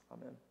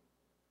Amen.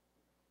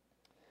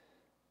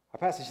 Our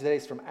passage today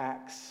is from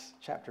Acts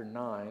chapter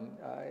 9.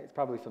 It's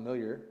probably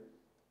familiar.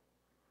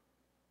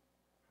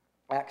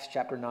 Acts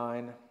chapter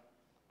 9,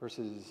 this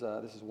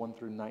is 1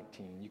 through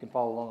 19. You can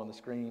follow along on the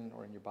screen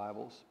or in your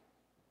Bibles.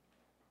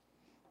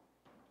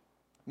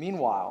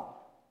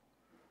 Meanwhile,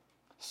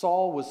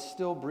 Saul was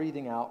still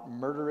breathing out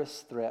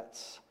murderous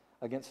threats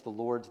against the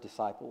Lord's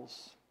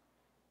disciples.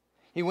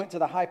 He went to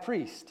the high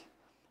priest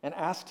and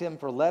asked him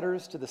for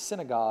letters to the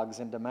synagogues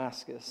in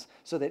Damascus,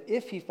 so that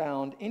if he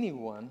found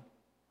anyone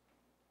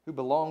who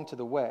belonged to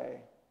the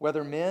way,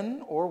 whether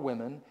men or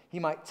women, he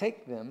might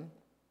take them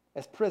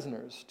as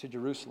prisoners to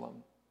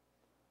Jerusalem.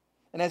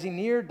 And as he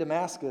neared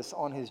Damascus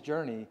on his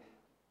journey,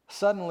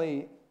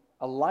 suddenly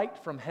a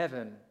light from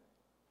heaven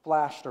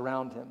flashed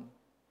around him.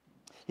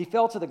 He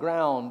fell to the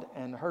ground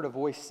and heard a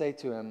voice say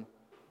to him,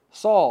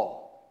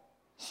 "Saul,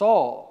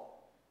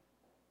 Saul,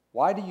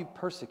 why do you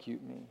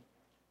persecute me?"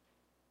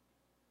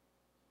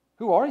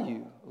 "Who are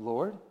you,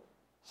 Lord?"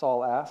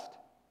 Saul asked.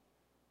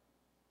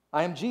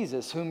 "I am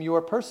Jesus, whom you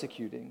are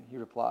persecuting," he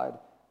replied.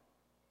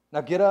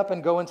 "Now get up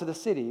and go into the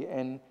city,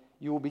 and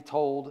you will be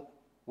told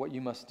what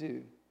you must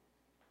do."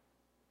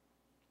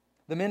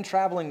 The men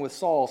traveling with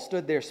Saul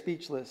stood there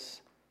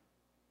speechless.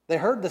 They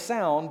heard the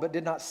sound, but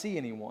did not see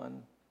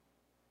anyone.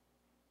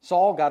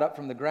 Saul got up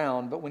from the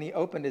ground, but when he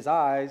opened his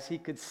eyes, he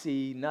could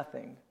see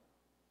nothing.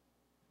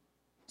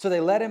 So they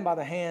led him by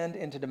the hand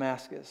into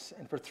Damascus,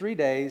 and for 3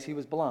 days he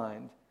was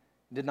blind,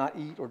 and did not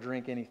eat or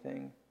drink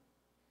anything.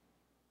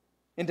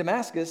 In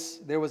Damascus,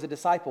 there was a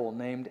disciple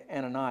named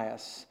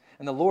Ananias,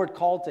 and the Lord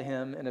called to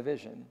him in a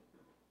vision,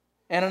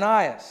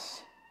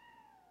 "Ananias."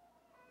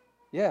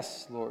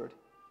 "Yes, Lord,"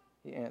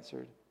 he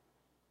answered.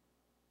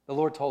 The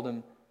Lord told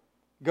him,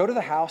 "Go to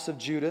the house of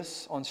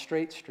Judas on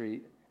Straight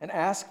Street and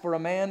ask for a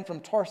man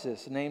from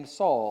Tarsus named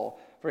Saul,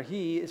 for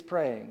he is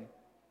praying.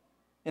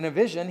 In a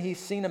vision, he's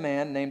seen a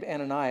man named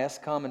Ananias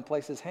come and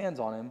place his hands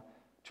on him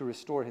to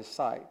restore his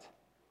sight."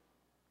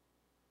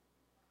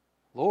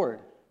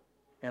 "Lord,"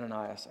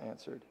 Ananias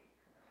answered,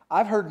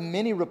 "I've heard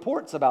many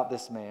reports about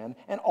this man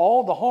and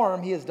all the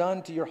harm he has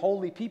done to your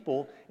holy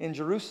people in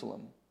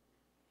Jerusalem.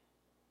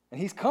 And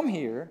he's come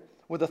here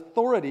with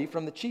authority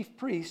from the chief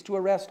priest to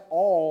arrest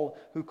all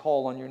who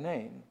call on your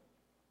name."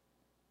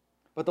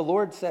 But the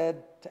Lord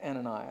said to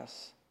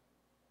Ananias,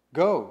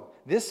 "Go,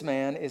 this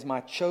man is my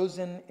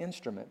chosen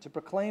instrument to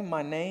proclaim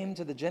my name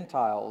to the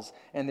Gentiles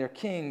and their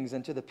kings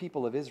and to the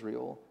people of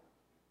Israel.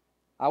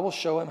 I will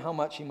show him how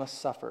much he must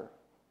suffer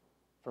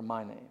for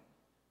my name."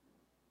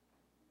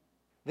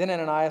 Then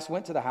Ananias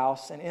went to the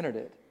house and entered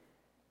it.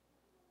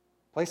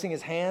 Placing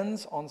his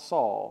hands on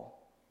Saul,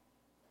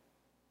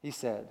 he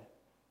said,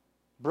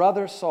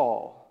 "Brother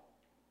Saul,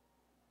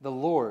 the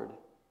Lord,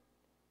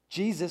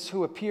 Jesus,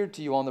 who appeared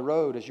to you on the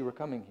road as you were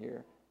coming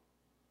here,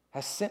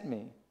 has sent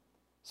me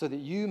so that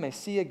you may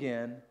see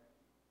again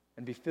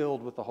and be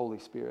filled with the Holy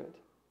Spirit."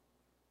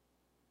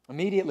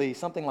 Immediately,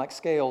 something like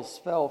scales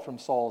fell from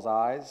Saul's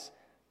eyes,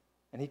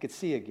 and he could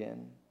see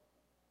again.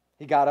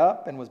 He got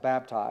up and was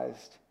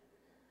baptized,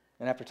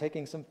 and after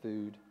taking some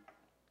food,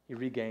 he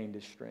regained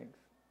his strength.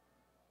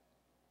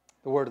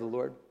 The word of the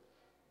Lord.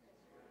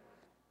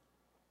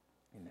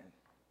 Amen.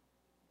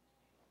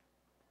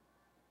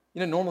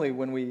 You know, normally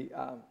when we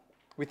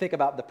think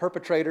about the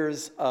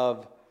perpetrators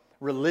of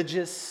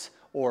religious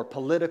or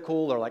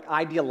political or like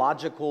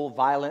ideological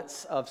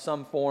violence of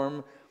some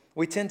form,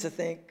 we tend to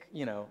think,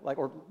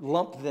 or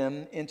lump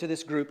them into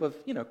this group of,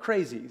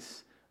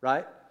 crazies,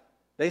 right?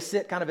 They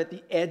sit kind of at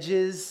the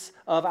edges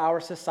of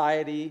our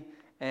society,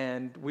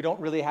 and we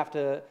don't really have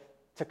to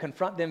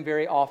confront them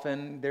very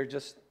often.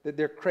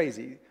 They're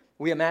crazy.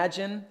 We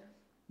imagine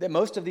that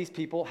most of these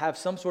people have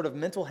some sort of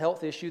mental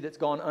health issue that's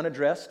gone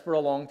unaddressed for a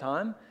long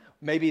time.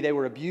 Maybe they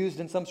were abused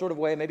in some sort of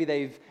way. Maybe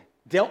they've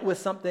dealt with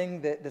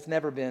something that's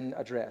never been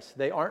addressed.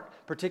 They aren't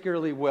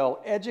particularly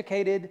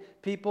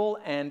well-educated people,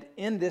 and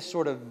in this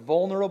sort of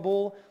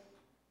vulnerable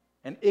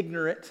and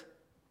ignorant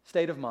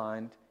state of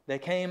mind, they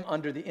came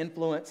under the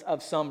influence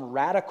of some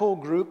radical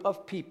group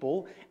of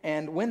people,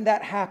 and when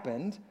that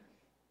happened,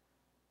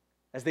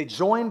 as they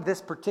joined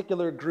this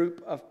particular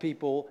group of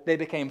people, they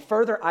became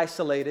further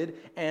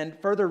isolated and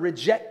further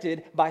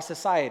rejected by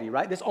society,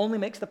 right? This only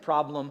makes the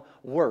problem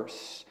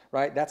worse,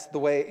 right? That's the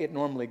way it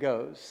normally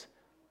goes.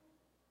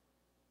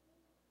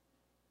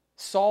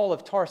 Saul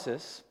of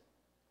Tarsus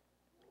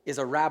is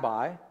a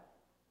rabbi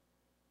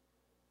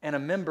and a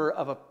member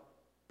of a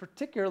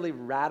particularly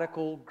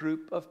radical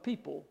group of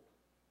people,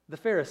 the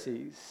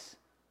Pharisees.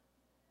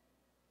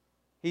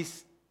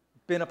 He's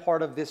been a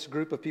part of this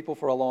group of people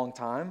for a long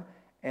time,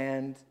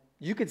 and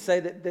you could say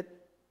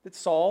that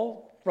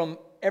Saul, from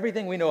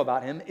everything we know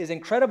about him, is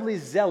incredibly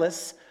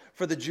zealous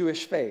for the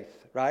Jewish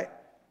faith, right?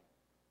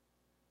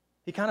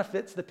 He kind of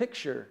fits the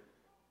picture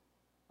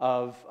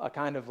of a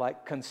kind of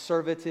like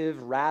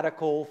conservative,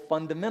 radical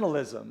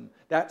fundamentalism.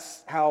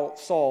 That's how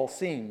Saul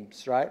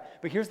seems, right?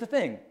 But here's the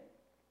thing.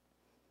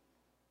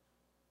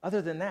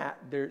 Other than that,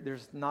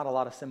 there's not a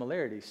lot of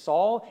similarities.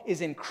 Saul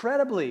is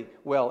incredibly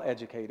well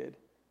educated.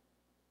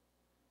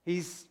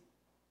 He's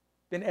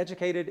been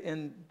educated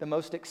in the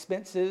most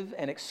expensive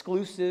and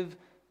exclusive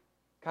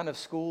kind of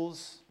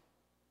schools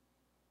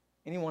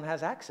anyone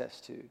has access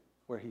to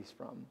where he's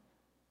from.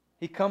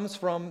 He comes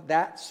from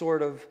that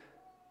sort of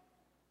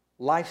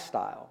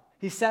lifestyle.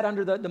 He sat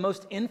under the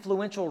most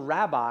influential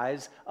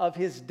rabbis of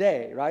his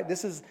day, right?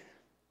 This is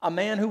a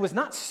man who was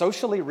not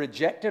socially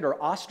rejected or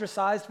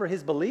ostracized for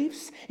his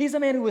beliefs. He's a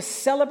man who was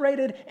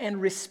celebrated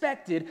and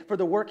respected for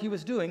the work he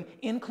was doing,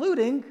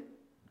 including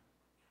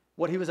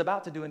what he was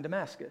about to do in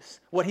Damascus,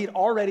 what he'd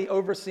already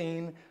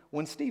overseen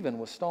when Stephen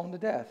was stoned to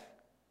death.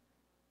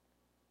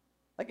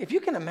 Like, if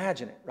you can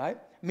imagine it, right?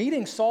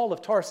 Meeting Saul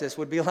of Tarsus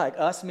would be like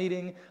us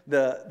meeting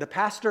the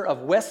pastor of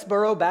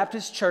Westboro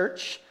Baptist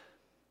Church,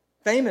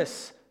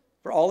 famous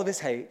for all of his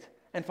hate,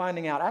 and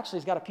finding out, actually,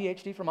 he's got a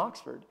PhD from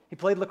Oxford. He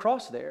played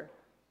lacrosse there.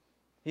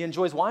 He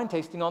enjoys wine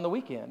tasting on the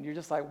weekend. You're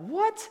just like,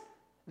 what?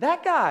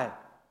 That guy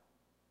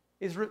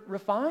is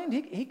refined?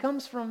 He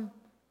comes from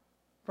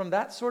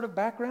that sort of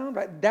background,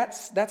 right?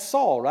 That's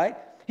Saul, right?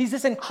 He's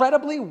this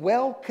incredibly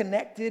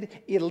well-connected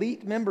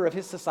elite member of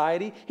his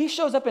society. He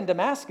shows up in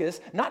Damascus,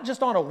 not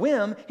just on a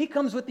whim. He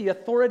comes with the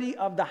authority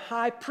of the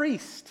high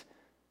priest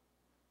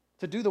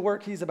to do the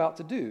work he's about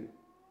to do.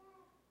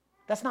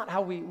 That's not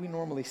how we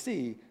normally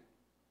see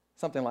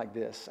something like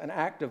this, an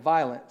act of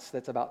violence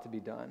that's about to be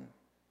done.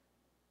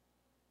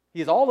 He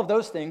is all of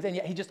those things, and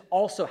yet he just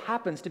also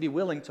happens to be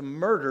willing to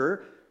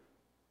murder,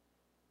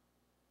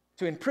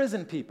 to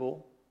imprison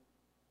people,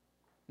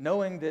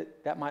 knowing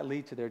that might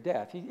lead to their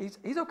death.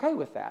 He's okay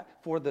with that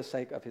for the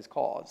sake of his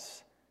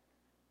cause.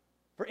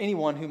 For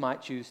anyone who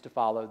might choose to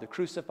follow the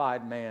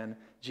crucified man,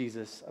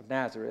 Jesus of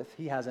Nazareth,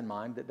 he has in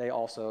mind that they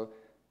also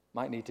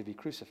might need to be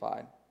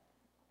crucified.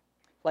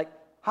 Like,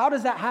 how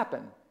does that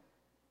happen?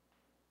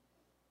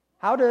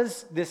 How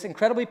does this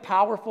incredibly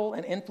powerful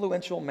and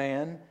influential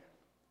man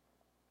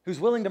who's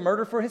willing to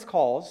murder for his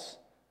cause,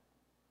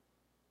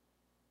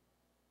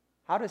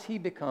 how does he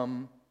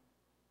become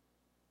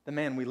the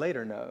man we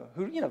later know?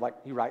 Who,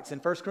 like he writes in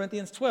 1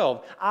 Corinthians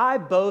 12, I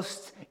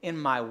boast in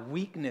my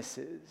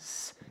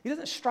weaknesses. He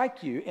doesn't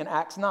strike you in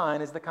Acts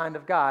 9 as the kind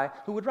of guy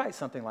who would write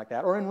something like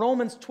that. Or in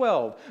Romans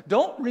 12,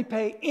 don't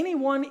repay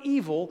anyone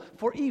evil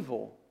for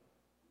evil.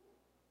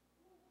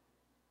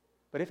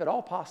 But if at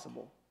all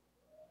possible,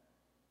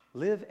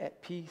 live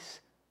at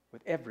peace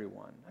with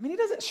everyone. I mean, he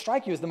doesn't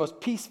strike you as the most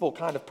peaceful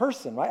kind of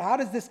person, right? How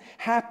does this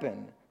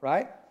happen,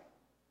 right?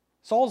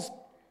 Saul's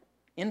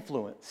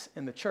influence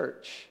in the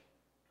church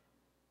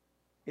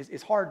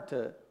is hard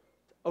to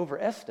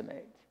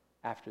overestimate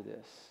after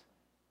this.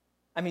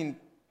 I mean,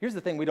 here's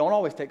the thing we don't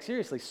always take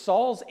seriously.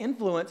 Saul's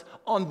influence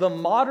on the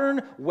modern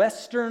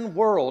Western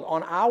world,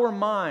 on our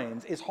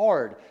minds, is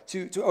hard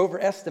to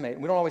overestimate.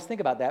 We don't always think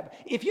about that.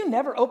 If you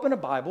never open a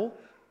Bible,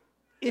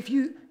 if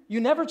you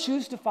never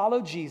choose to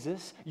follow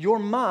Jesus, your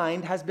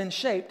mind has been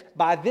shaped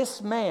by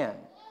this man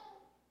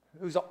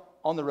who's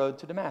on the road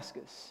to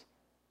Damascus,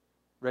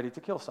 ready to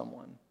kill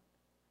someone.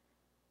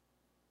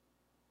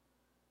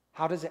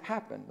 How does it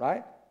happen,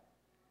 right?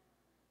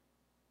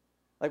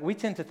 Like, we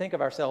tend to think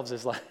of ourselves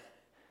as like,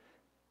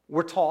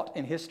 we're taught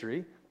in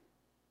history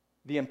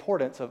the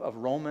importance of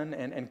Roman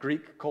and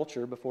Greek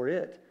culture before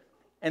it,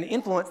 and the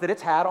influence that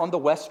it's had on the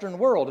Western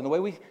world and the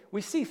way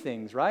we see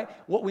things, right?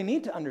 What we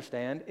need to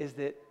understand is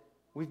that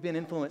we've been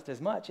influenced as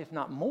much, if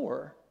not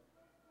more,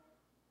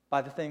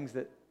 by the things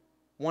that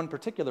one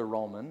particular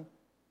Roman,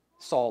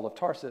 Saul of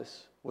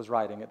Tarsus, was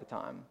writing at the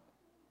time.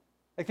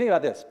 Like, think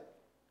about this.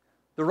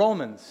 The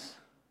Romans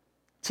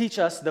teach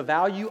us the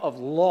value of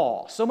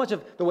law. So much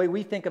of the way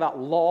we think about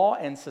law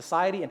and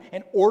society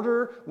and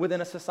order within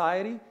a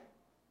society,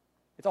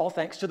 it's all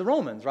thanks to the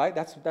Romans, right?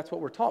 That's what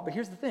we're taught. But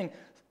here's the thing.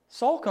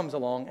 Saul comes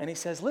along and he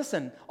says,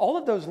 listen, all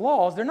of those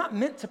laws, they're not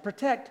meant to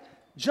protect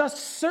just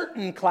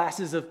certain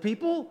classes of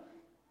people.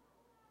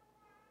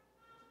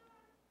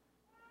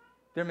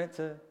 They're meant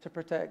to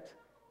protect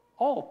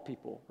all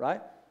people,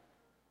 right?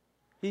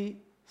 He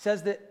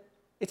says that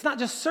it's not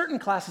just certain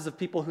classes of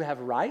people who have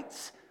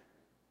rights,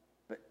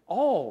 but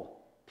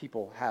all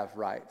people have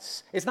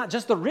rights. It's not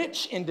just the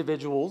rich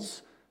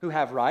individuals who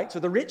have rights or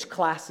the rich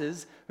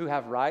classes who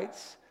have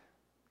rights.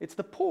 It's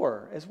the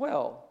poor as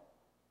well.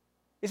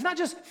 It's not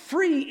just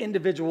free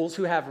individuals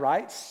who have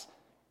rights.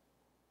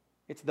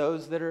 It's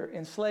those that are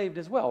enslaved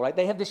as well, right?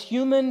 They have this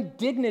human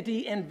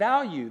dignity and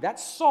value.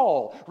 That's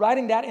Saul,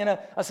 writing that in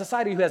a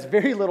society who has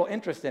very little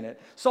interest in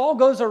it. Saul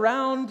goes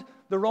around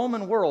the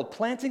Roman world,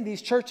 planting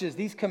these churches,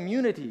 these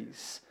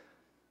communities,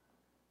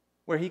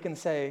 where he can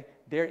say,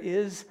 there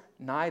is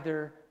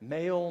neither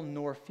male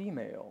nor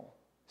female,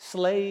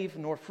 slave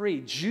nor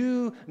free,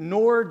 Jew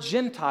nor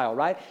Gentile,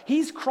 right?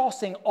 He's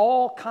crossing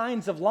all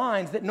kinds of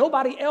lines that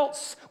nobody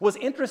else was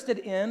interested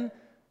in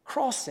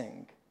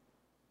crossing.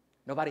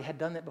 Nobody had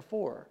done that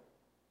before.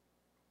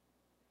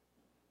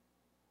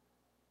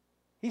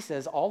 He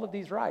says all of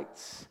these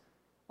rights,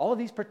 all of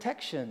these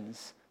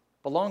protections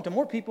belong to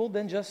more people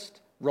than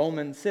just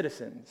Roman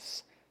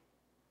citizens,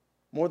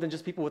 more than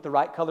just people with the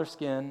right color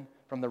skin,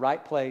 from the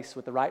right place,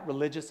 with the right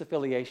religious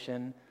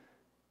affiliation.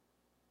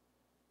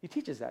 He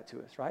teaches that to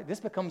us, right? This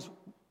becomes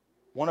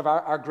one of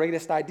our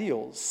greatest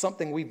ideals,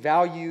 something we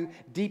value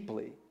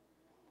deeply.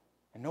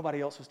 And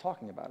nobody else was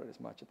talking about it as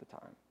much at the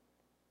time.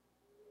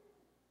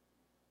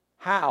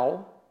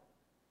 How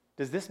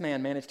does this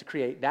man manage to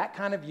create that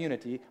kind of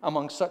unity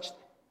among such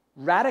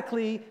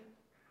radically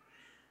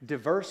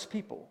diverse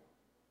people?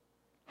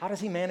 How does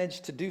he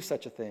manage to do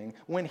such a thing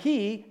when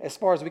he, as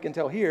far as we can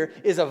tell here,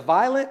 is a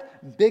violent,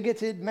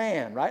 bigoted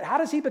man, right? How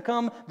does he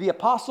become the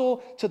apostle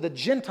to the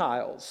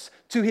Gentiles,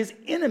 to his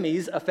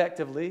enemies,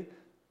 effectively,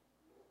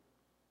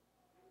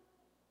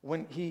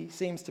 when he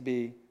seems to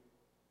be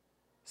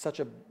such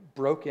a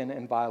broken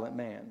and violent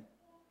man?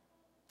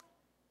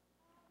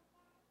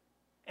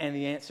 And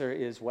the answer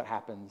is what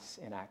happens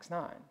in Acts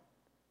 9.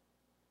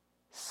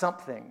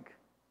 Something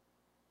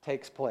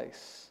takes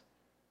place.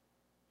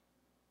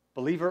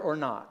 Believer or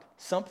not,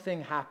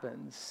 something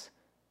happens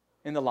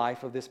in the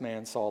life of this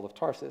man, Saul of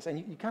Tarsus. And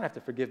you kind of have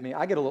to forgive me.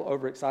 I get a little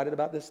overexcited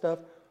about this stuff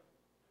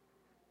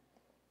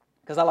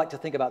because I like to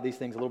think about these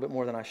things a little bit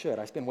more than I should.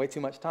 I spend way too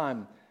much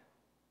time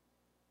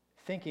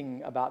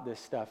thinking about this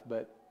stuff,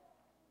 but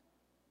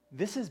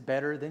this is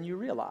better than you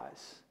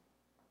realize.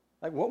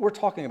 Like what we're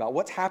talking about,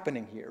 what's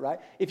happening here, right?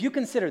 If you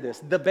consider this,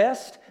 the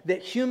best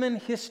that human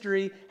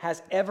history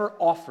has ever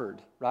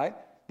offered, right?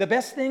 The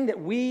best thing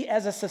that we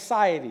as a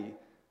society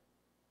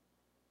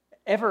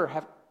ever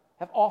have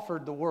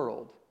offered the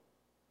world.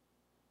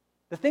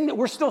 The thing that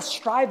we're still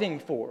striving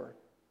for,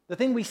 the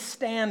thing we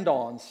stand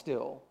on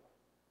still.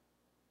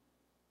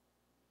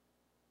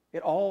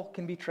 It all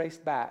can be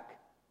traced back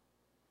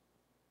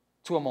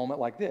to a moment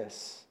like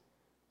this,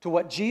 to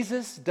what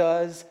Jesus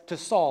does to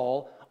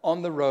Saul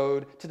on the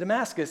road to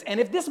Damascus.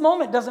 And if this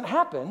moment doesn't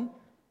happen,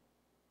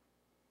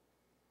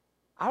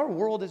 our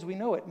world as we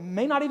know it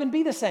may not even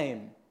be the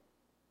same.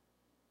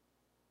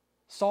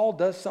 Saul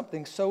does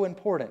something so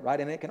important, right?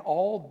 And it can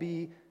all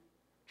be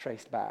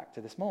traced back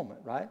to this moment,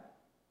 right?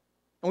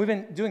 And we've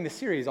been doing this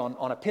series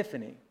on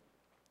Epiphany.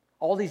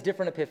 All these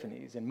different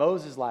epiphanies in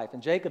Moses' life, in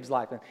Jacob's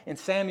life, in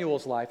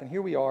Samuel's life, and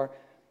here we are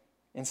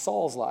in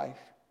Saul's life.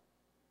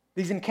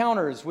 These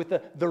encounters with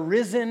the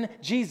risen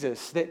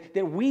Jesus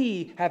that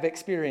we have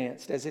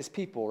experienced as his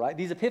people, right?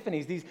 These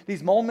epiphanies,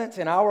 these moments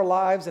in our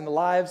lives and the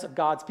lives of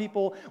God's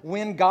people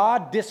when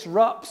God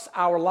disrupts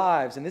our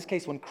lives. In this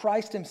case, when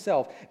Christ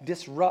himself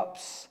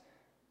disrupts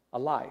a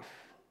life.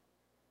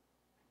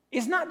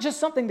 It's not just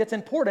something that's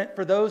important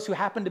for those who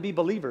happen to be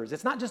believers.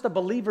 It's not just a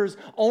believer's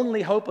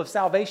only hope of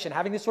salvation,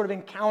 having this sort of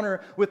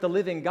encounter with the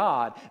living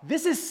God.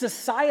 This is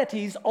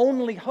society's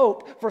only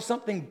hope for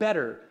something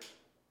better.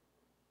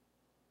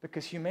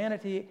 Because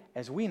humanity,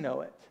 as we know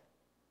it,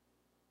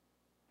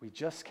 we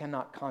just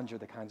cannot conjure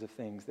the kinds of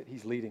things that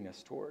he's leading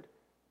us toward,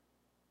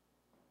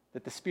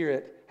 that the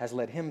Spirit has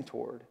led him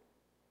toward.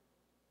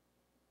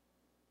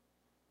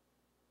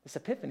 This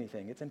epiphany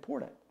thing, it's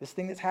important. This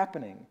thing that's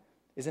happening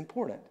is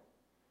important.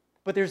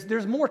 But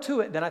there's more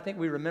to it than I think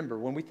we remember.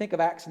 When we think of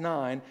Acts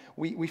 9,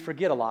 we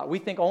forget a lot. We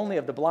think only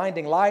of the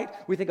blinding light.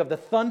 We think of the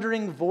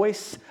thundering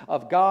voice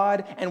of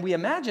God. And we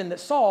imagine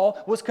that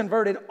Saul was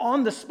converted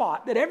on the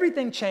spot, that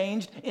everything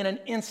changed in an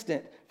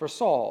instant for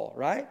Saul,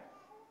 right?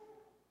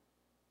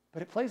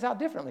 But it plays out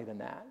differently than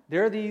that.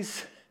 There are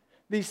these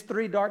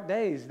 3 dark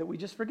days that we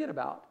just forget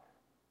about,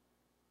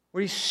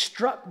 where he's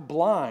struck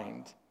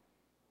blind.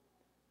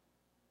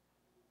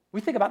 We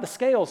think about the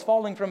scales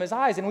falling from his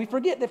eyes, and we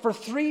forget that for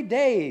 3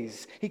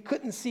 days he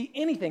couldn't see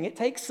anything. It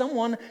takes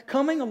someone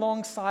coming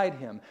alongside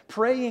him,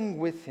 praying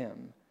with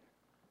him,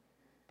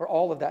 for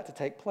all of that to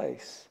take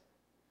place.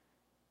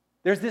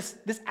 There's this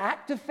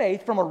act of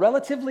faith from a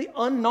relatively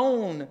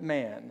unknown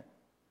man,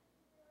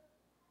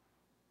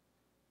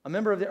 a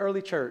member of the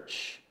early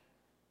church,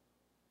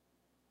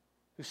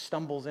 who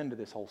stumbles into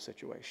this whole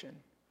situation.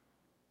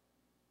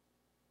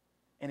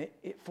 And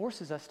it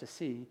forces us to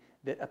see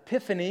that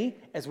epiphany,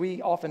 as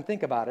we often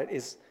think about it,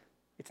 it's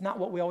not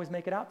what we always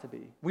make it out to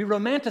be. We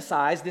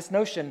romanticize this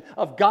notion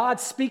of God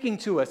speaking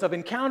to us, of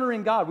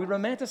encountering God. We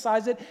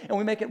romanticize it and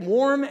we make it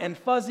warm and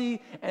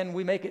fuzzy and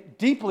we make it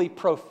deeply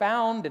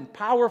profound and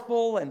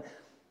powerful and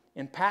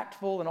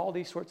impactful in all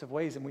these sorts of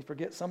ways. And we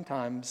forget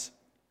sometimes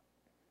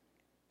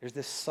there's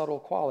this subtle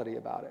quality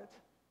about it.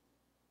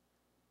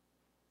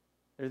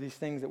 There are these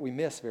things that we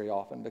miss very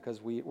often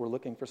because we're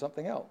looking for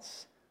something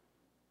else.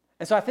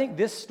 And so I think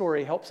this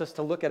story helps us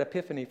to look at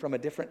Epiphany from a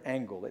different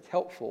angle. It's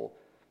helpful.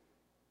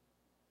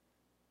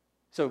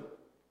 So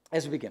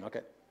as we begin,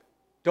 okay,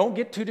 don't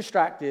get too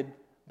distracted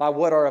by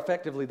what are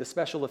effectively the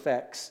special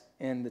effects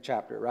in the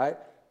chapter, right?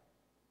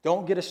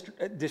 Don't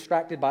get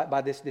distracted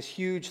by this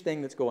huge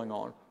thing that's going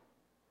on.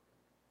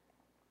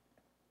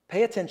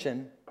 Pay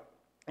attention,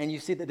 and you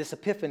see that this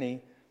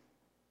Epiphany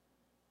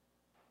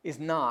is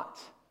not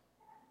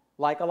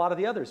like a lot of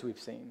the others we've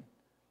seen.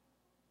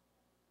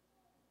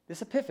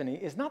 This epiphany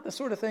is not the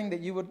sort of thing that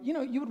you would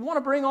want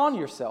to bring on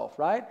yourself,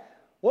 right?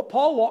 What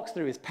Paul walks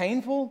through is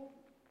painful,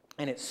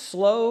 and it's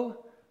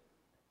slow,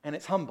 and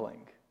it's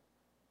humbling.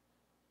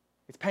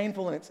 It's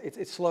painful, and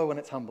it's slow, and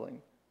it's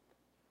humbling.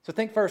 So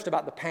think first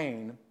about the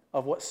pain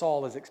of what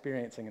Saul is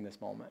experiencing in this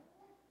moment.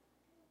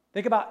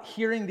 Think about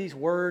hearing these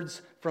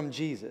words from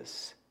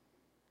Jesus.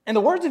 And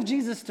the words of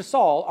Jesus to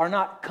Saul are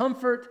not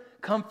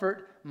comfort,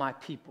 comfort my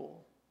people.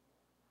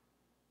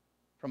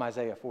 From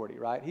Isaiah 40,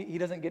 right? He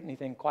doesn't get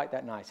anything quite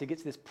that nice. He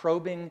gets this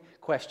probing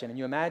question, and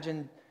you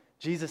imagine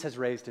Jesus has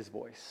raised his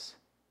voice.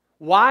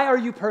 Why are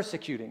you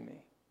persecuting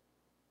me?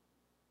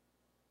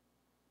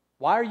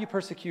 Why are you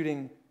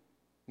persecuting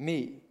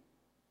me?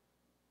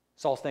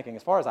 Saul's thinking,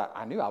 as far as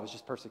I knew, I was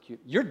just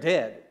persecuting. You're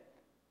dead.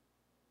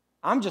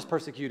 I'm just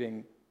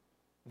persecuting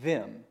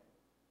them.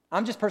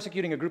 I'm just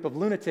persecuting a group of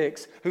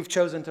lunatics who've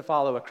chosen to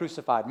follow a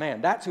crucified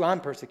man. That's who I'm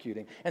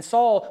persecuting. And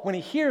Saul, when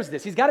he hears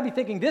this, he's got to be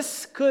thinking,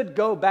 this could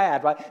go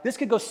bad, right? This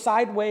could go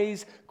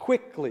sideways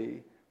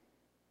quickly.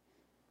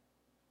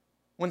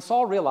 When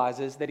Saul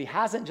realizes that he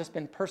hasn't just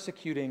been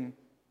persecuting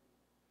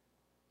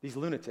these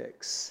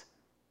lunatics,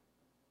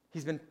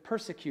 he's been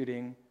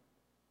persecuting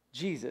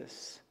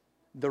Jesus,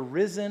 the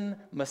risen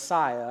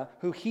Messiah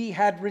who he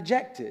had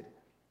rejected.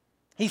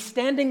 He's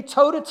standing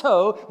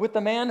toe-to-toe with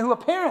the man who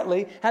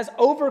apparently has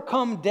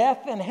overcome death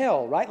and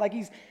hell, right? Like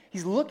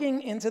he's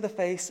looking into the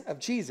face of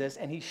Jesus,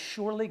 and he's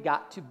surely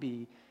got to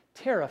be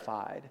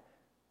terrified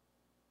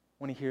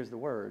when he hears the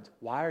words,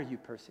 why are you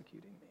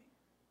persecuting me?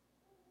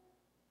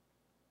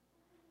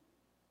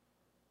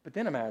 But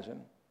then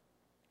imagine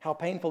how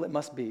painful it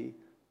must be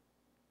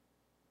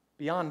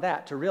beyond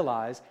that to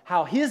realize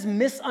how his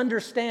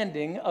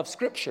misunderstanding of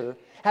Scripture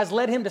has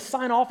led him to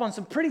sign off on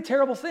some pretty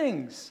terrible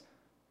things.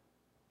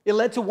 It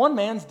led to one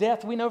man's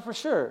death, we know for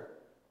sure.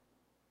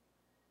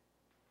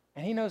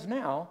 And he knows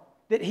now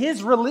that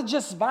his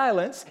religious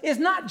violence is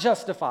not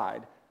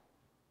justified.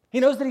 He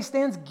knows that he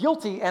stands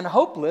guilty and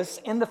hopeless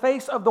in the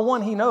face of the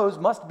one he knows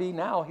must be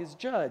now his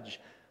judge.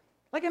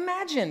 Like,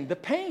 imagine the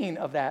pain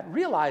of that,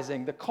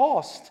 realizing the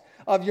cost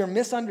of your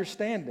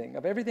misunderstanding,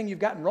 of everything you've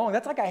gotten wrong.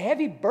 That's like a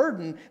heavy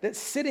burden that's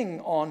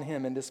sitting on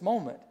him in this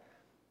moment,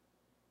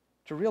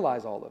 to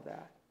realize all of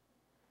that.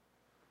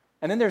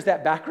 And then there's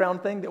that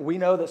background thing that we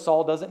know that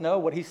Saul doesn't know,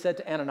 what he said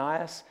to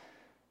Ananias.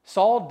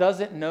 Saul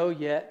doesn't know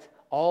yet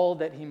all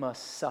that he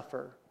must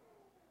suffer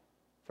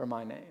for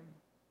my name.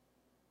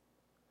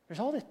 There's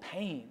all this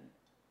pain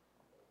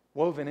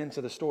woven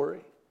into the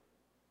story,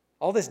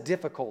 all this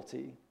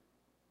difficulty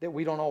that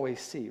we don't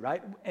always see,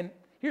 right? And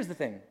here's the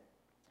thing.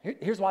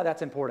 Here's why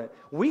that's important.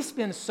 We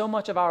spend so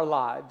much of our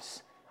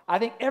lives, I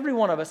think every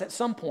one of us at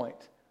some point,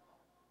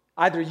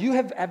 either you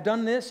have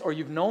done this or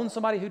you've known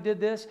somebody who did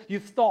this,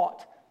 you've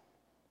thought,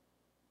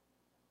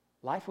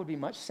 life would be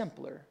much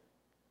simpler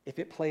if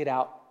it played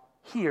out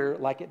here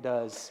like it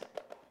does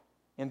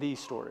in these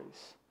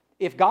stories.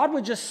 If God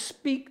would just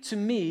speak to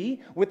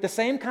me with the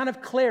same kind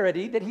of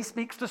clarity that he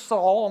speaks to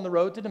Saul on the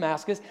road to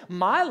Damascus,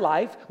 my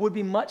life would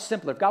be much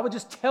simpler. If God would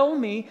just tell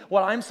me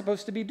what I'm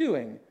supposed to be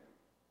doing.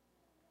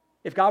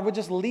 If God would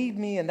just lead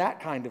me in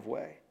that kind of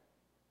way.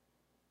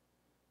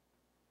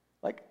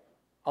 Like,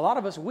 a lot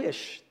of us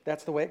wish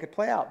that's the way it could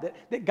play out.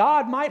 That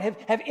God might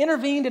have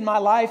intervened in my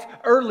life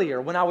earlier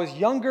when I was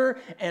younger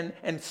and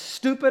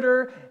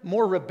stupider,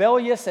 more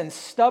rebellious and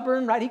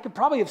stubborn, right? He could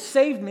probably have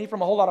saved me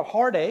from a whole lot of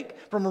heartache,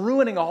 from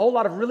ruining a whole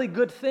lot of really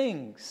good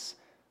things.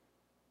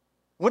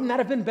 Wouldn't that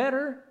have been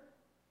better?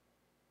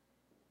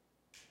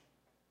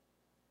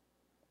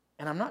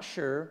 And I'm not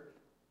sure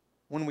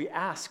when we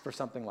ask for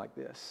something like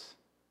this,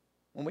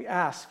 when we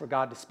ask for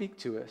God to speak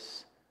to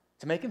us,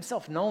 to make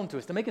himself known to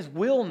us, to make his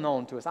will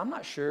known to us, I'm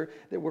not sure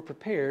that we're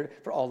prepared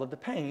for all of the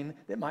pain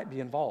that might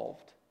be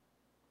involved.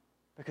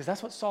 Because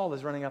that's what Saul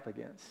is running up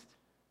against.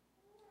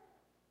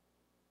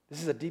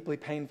 This is a deeply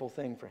painful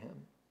thing for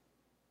him.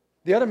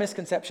 The other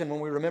misconception when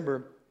we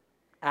remember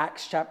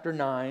Acts chapter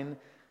 9,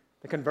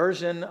 the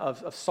conversion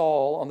of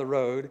Saul on the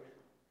road,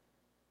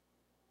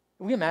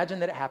 we imagine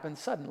that it happened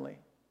suddenly.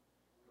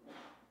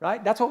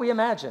 Right? That's what we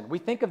imagine. We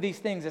think of these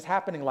things as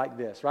happening like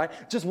this, right?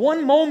 Just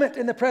one moment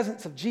in the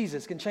presence of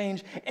Jesus can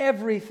change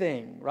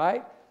everything,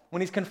 right?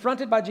 When he's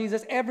confronted by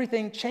Jesus,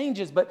 everything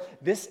changes, but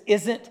this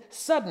isn't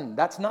sudden.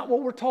 That's not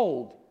what we're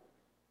told.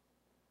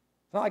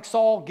 It's not like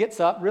Saul gets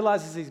up,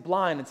 realizes he's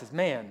blind, and says,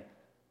 man,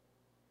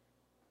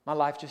 my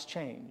life just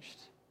changed.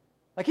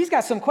 Like, he's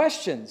got some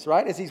questions,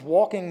 right, as he's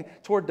walking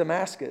toward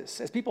Damascus,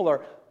 as people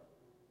are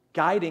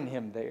guiding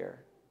him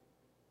there.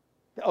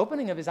 The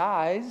opening of his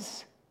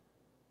eyes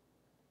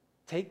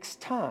takes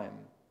time,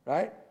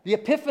 right? The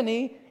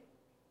epiphany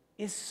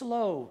is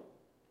slow.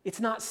 It's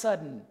not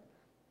sudden.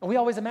 And we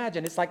always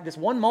imagine it's like this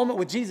one moment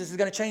with Jesus is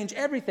going to change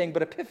everything,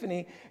 but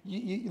epiphany,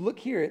 you look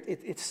here,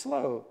 it's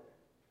slow.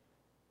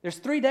 There's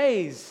 3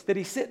 days that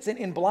he sits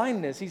in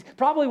blindness. He's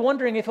probably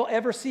wondering if he'll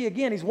ever see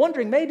again. He's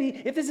wondering maybe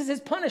if this is his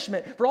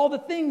punishment for all the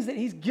things that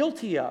he's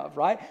guilty of,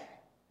 right?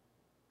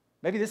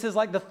 Maybe this is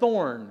like the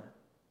thorn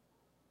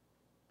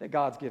that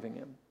God's giving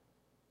him.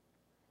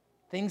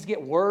 Things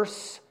get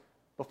worse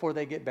before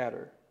they get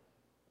better.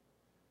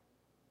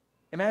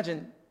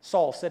 Imagine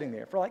Saul sitting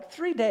there for like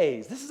 3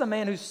 days. This is a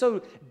man who's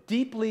so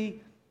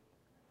deeply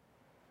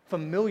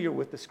familiar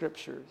with the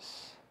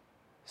Scriptures,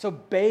 so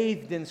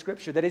bathed in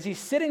Scripture, that as he's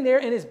sitting there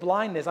in his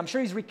blindness, I'm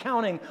sure he's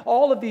recounting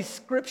all of these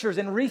Scriptures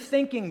and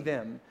rethinking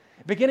them.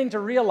 beginning to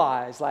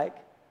realize, like,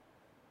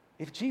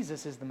 if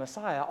Jesus is the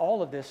Messiah,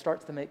 all of this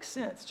starts to make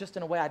sense, just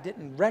in a way I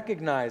didn't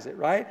recognize it,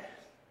 right?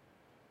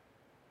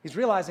 He's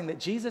realizing that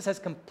Jesus has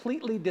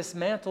completely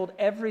dismantled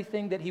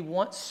everything that he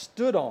once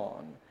stood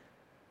on.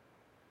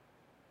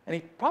 And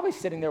he's probably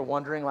sitting there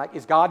wondering, like,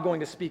 is God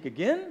going to speak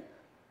again?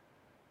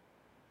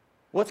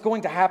 What's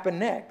going to happen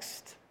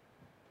next?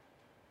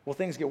 Will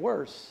things get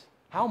worse?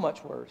 How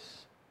much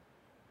worse?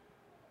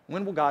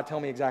 When will God tell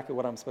me exactly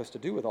what I'm supposed to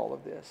do with all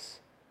of this?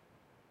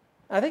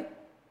 I think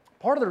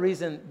part of the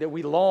reason that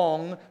we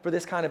long for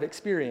this kind of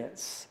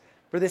experience,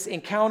 for this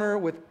encounter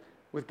with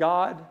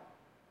God,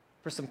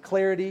 for some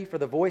clarity, for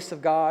the voice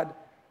of God,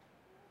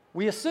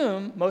 we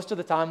assume most of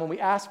the time when we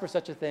ask for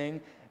such a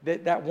thing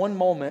that one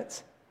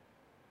moment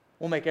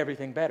will make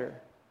everything better.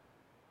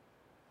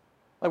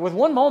 Like with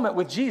one moment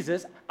with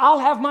Jesus, I'll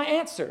have my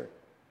answer.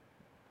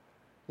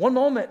 One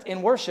moment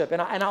in worship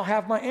and I'll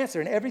have my answer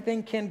and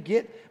everything can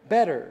get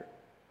better.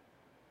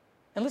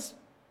 And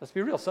let's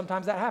be real,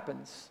 sometimes that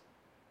happens.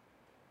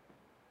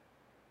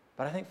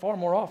 But I think far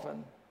more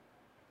often,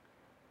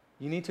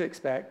 you need to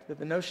expect that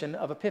the notion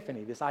of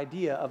epiphany, this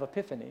idea of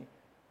epiphany,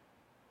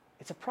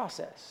 it's a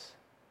process.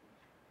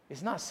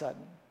 It's not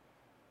sudden.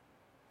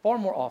 Far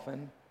more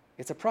often,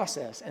 it's a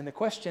process. And the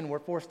question we're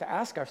forced to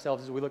ask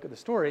ourselves as we look at the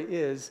story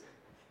is,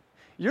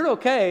 you're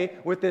okay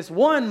with this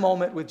one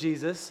moment with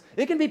Jesus.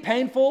 It can be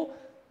painful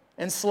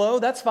and slow,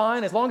 that's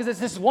fine, as long as it's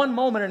this one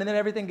moment and then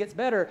everything gets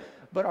better.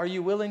 But are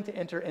you willing to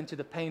enter into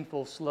the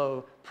painful,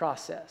 slow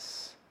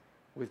process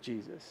with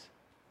Jesus?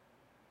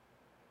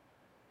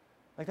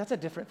 Like, that's a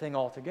different thing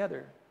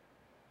altogether.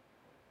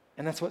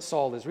 And that's what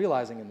Saul is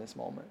realizing in this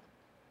moment.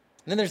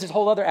 And then there's this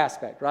whole other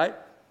aspect, right?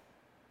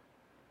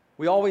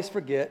 We always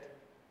forget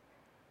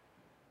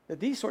that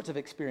these sorts of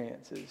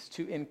experiences,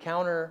 to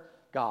encounter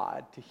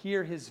God, to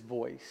hear his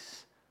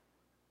voice,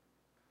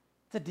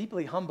 it's a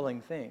deeply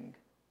humbling thing,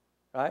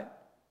 right?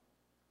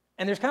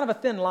 And there's kind of a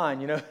thin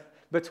line,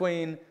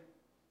 between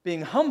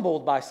being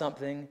humbled by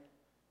something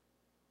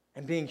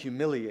and being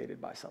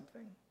humiliated by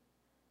something.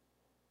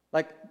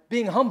 Like,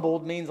 being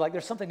humbled means like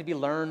there's something to be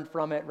learned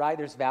from it, right?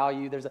 There's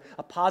value. There's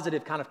a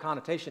positive kind of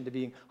connotation to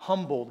being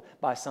humbled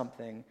by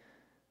something.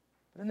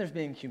 But then there's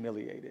being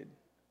humiliated.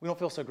 We don't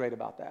feel so great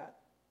about that.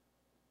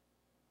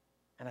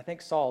 And I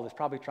think Saul is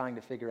probably trying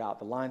to figure out,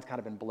 the line's kind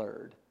of been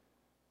blurred.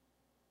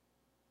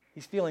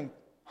 He's feeling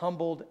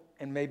humbled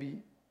and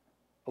maybe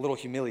a little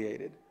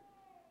humiliated.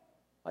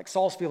 Like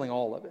Saul's feeling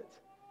all of it.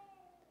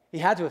 He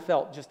had to have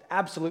felt just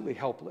absolutely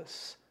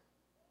helpless.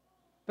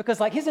 Because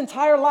like his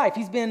entire life,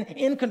 he's been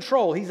in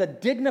control. He's a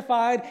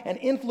dignified and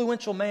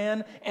influential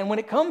man. And when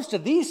it comes to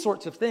these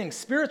sorts of things,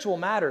 spiritual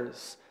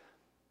matters,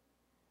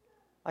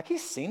 like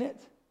he's seen it.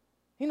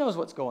 He knows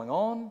what's going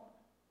on.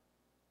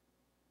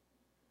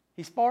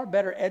 He's far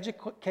better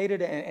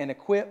educated and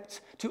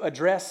equipped to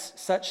address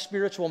such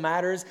spiritual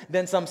matters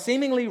than some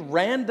seemingly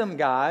random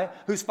guy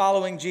who's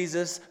following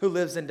Jesus who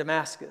lives in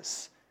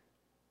Damascus.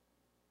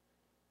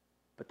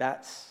 But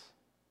that's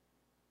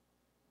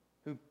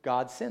who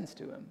God sends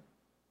to him.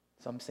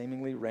 Some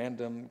seemingly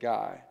random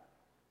guy.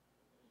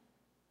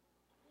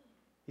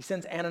 He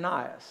sends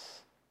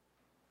Ananias,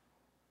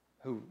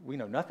 who we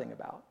know nothing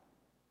about,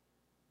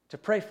 to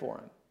pray for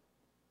him,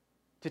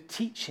 to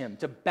teach him,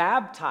 to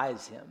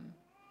baptize him.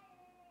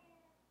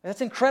 And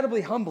that's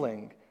incredibly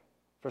humbling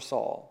for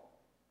Saul.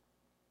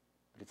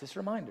 But it's this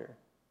reminder,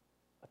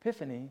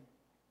 Epiphany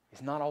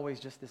is not always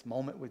just this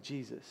moment with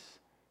Jesus.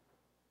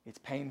 It's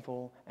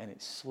painful and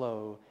it's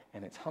slow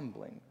and it's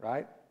humbling,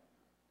 right?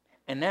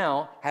 And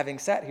now, having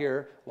sat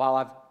here while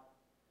I've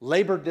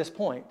labored this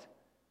point,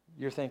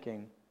 you're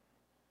thinking,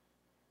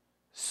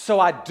 so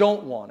I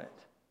don't want it.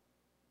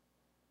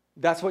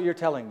 That's what you're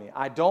telling me.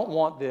 I don't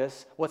want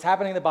this. What's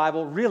happening in the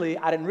Bible, really,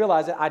 I didn't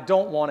realize it. I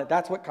don't want it.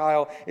 That's what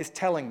Kyle is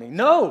telling me.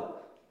 No!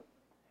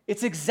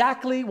 It's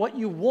exactly what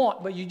you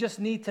want, but you just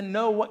need to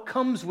know what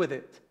comes with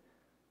it.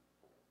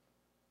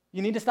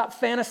 You need to stop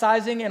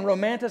fantasizing and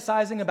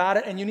romanticizing about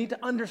it, and you need to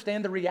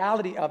understand the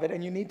reality of it,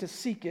 and you need to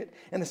seek it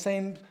in the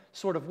same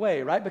sort of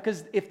way, right?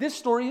 Because if this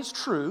story is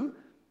true,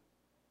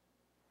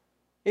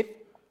 if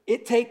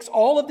it takes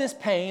all of this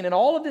pain and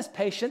all of this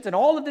patience and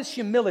all of this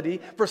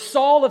humility for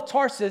Saul of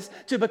Tarsus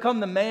to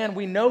become the man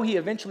we know he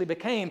eventually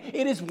became,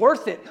 it is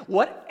worth it.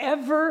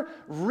 Whatever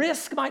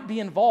risk might be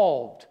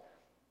involved,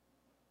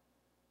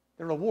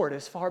 the reward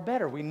is far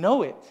better. We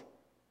know it.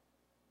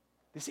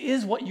 This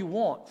is what you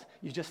want.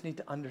 You just need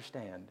to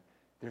understand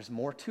there's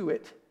more to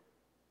it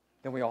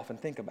than we often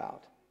think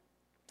about.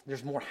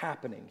 There's more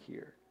happening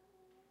here.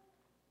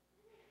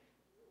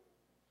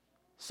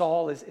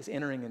 Saul is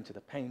entering into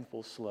the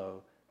painful,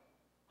 slow,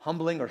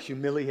 humbling or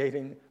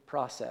humiliating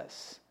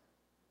process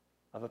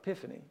of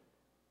epiphany.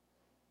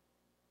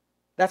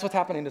 That's what's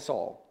happening to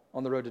Saul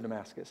on the road to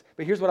Damascus.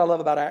 But here's what I love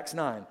about Acts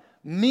 9.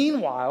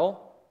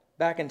 Meanwhile,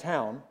 back in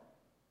town,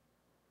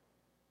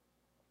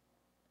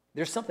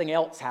 there's something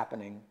else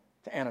happening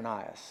to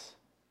Ananias.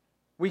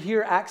 We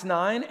hear Acts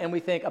 9 and we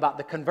think about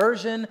the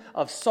conversion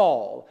of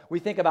Saul. We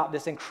think about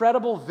this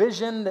incredible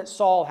vision that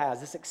Saul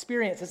has, this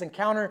experience, this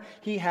encounter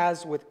he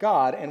has with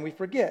God, and we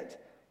forget.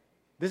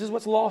 This is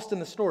what's lost in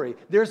the story.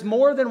 There's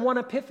more than one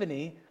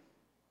epiphany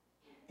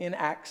in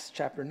Acts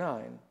chapter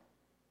 9.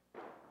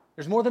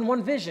 There's more than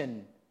one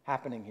vision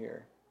happening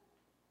here.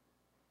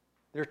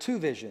 There are two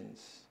visions.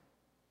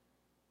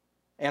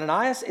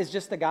 Ananias is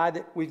just the guy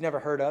that we've never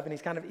heard of, and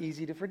he's kind of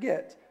easy to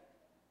forget.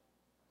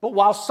 But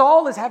while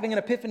Saul is having an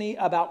epiphany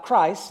about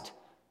Christ,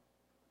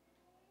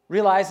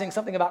 realizing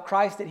something about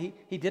Christ that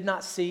he did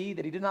not see,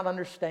 that he did not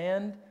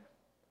understand,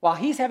 while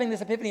he's having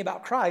this epiphany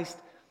about Christ,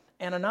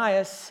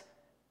 Ananias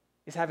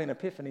is having an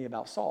epiphany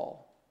about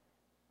Saul.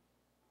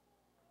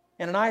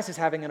 Ananias is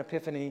having an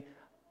epiphany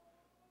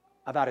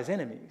about his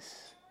enemies,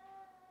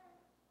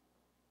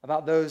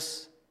 about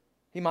those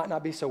he might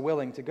not be so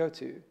willing to go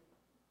to.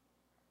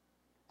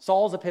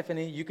 Saul's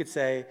epiphany, you could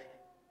say,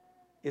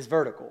 is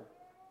vertical.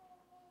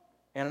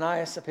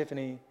 Ananias'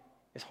 epiphany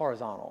is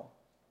horizontal.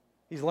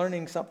 He's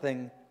learning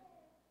something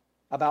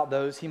about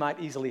those he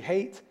might easily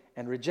hate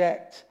and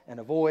reject and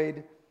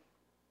avoid.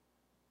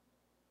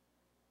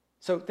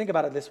 So think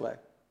about it this way.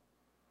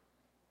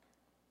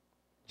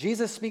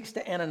 Jesus speaks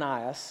to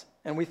Ananias,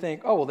 and we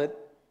think, oh, well,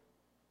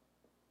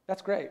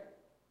 that's great.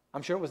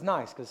 I'm sure it was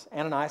nice because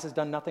Ananias has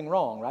done nothing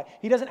wrong, right?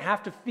 He doesn't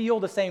have to feel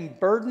the same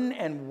burden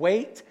and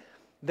weight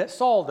that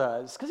Saul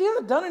does, because he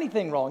hasn't done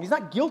anything wrong. He's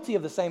not guilty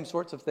of the same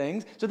sorts of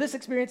things. So this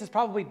experience is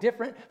probably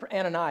different for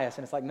Ananias.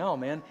 And it's like, no,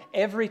 man,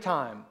 every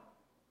time,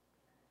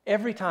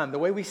 the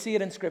way we see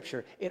it in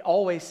Scripture, it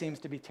always seems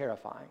to be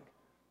terrifying.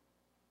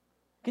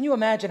 Can you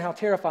imagine how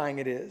terrifying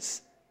it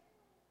is?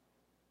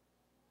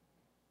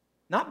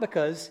 Not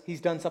because he's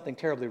done something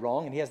terribly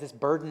wrong and he has this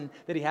burden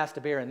that he has to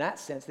bear in that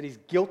sense, that he's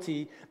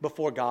guilty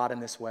before God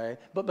in this way,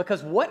 but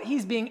because what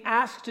he's being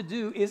asked to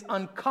do is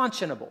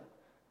unconscionable.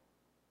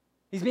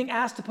 He's being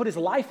asked to put his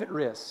life at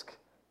risk.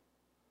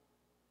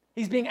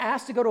 He's being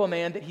asked to go to a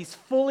man that he's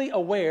fully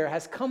aware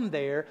has come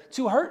there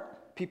to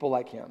hurt people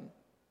like him.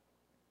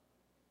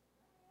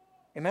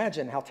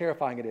 Imagine how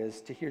terrifying it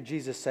is to hear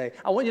Jesus say,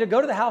 I want you to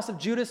go to the house of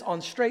Judas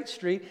on Straight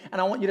Street, and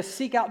I want you to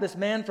seek out this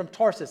man from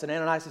Tarsus. And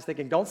Ananias is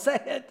thinking, don't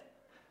say it.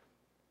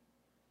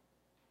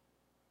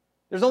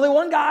 There's only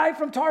one guy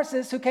from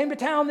Tarsus who came to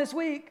town this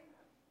week.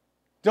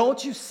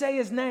 Don't you say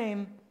his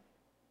name.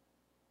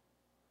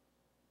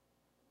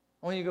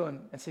 I want you to go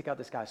and seek out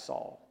this guy,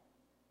 Saul.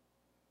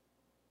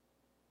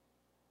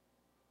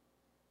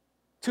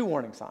 2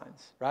 warning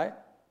signs, right?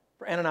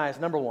 For Ananias,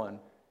 number 1,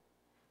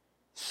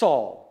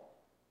 Saul.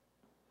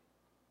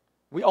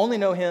 We only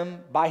know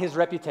him by his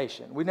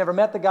reputation. We've never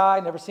met the guy,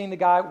 never seen the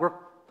guy. We're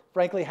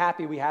frankly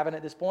happy we haven't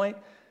at this point.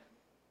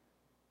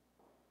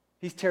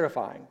 He's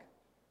terrifying.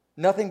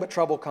 Nothing but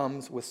trouble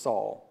comes with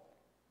Saul.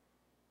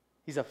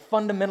 He's a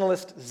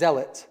fundamentalist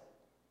zealot.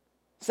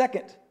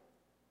 Second,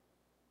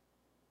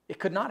 it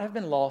could not have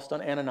been lost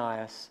on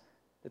Ananias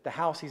that the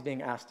house he's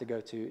being asked to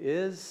go to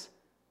is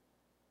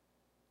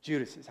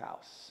Judas's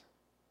house.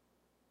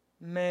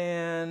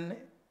 Man,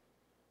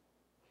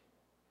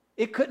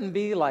 it couldn't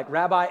be like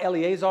Rabbi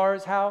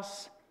Eleazar's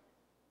house.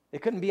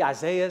 It couldn't be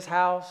Isaiah's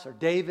house or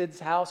David's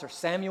house or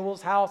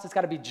Samuel's house. It's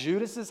got to be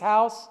Judas's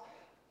house.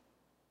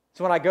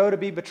 So when I go to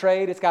be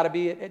betrayed, it's got to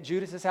be at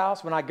Judas's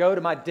house. When I go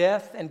to my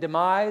death and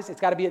demise,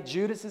 it's got to be at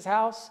Judas's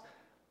house.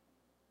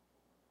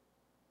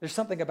 There's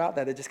something about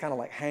that just kind of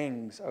like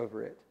hangs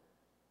over it.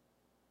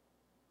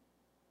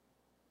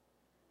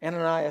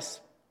 Ananias,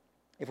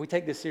 if we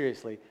take this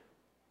seriously,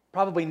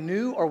 probably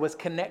knew or was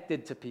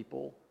connected to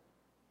people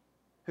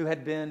who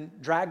had been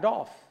dragged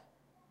off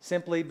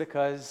simply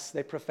because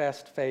they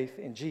professed faith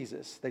in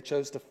Jesus. They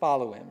chose to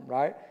follow him,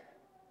 right?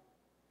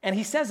 And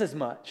he says as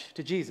much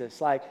to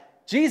Jesus, like,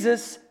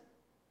 Jesus,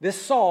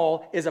 this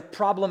Saul, is a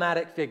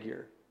problematic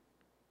figure.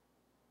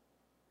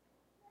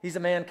 He's a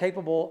man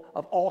capable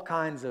of all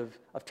kinds of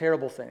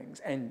terrible things.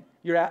 And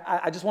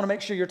I just want to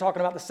make sure you're talking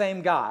about the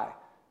same guy.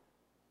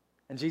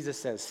 And Jesus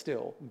says,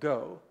 still,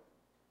 go.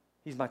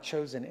 He's my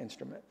chosen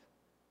instrument.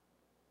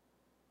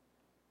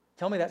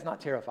 Tell me that's not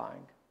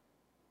terrifying.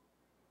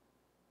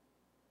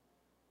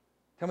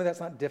 Tell me that's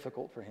not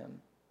difficult for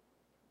him.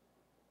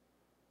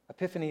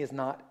 Epiphany is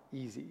not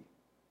easy.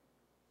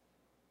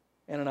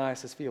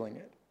 Ananias is feeling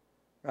it,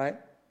 right?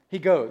 He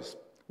goes.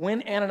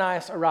 When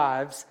Ananias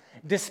arrives,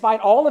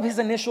 despite all of his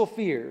initial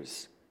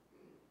fears,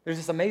 there's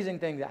this amazing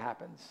thing that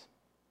happens.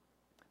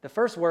 The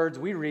first words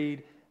we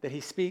read that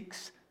he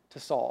speaks to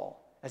Saul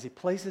as he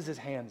places his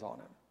hands on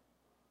him.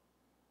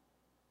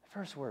 The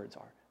first words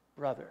are,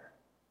 brother.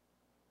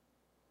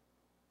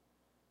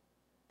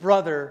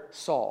 Brother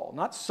Saul.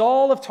 Not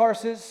Saul of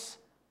Tarsus.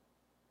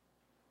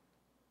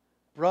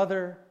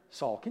 Brother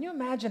Saul. Can you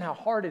imagine how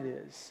hard it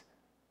is,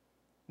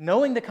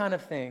 knowing the kind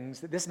of things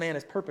that this man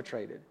has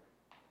perpetrated,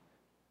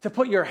 to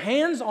put your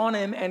hands on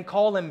him and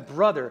call him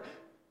brother,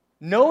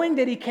 knowing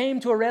that he came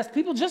to arrest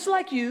people just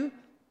like you,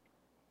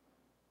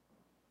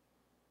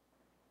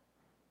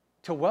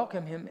 to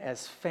welcome him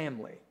as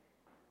family,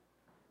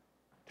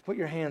 to put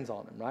your hands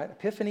on him, right?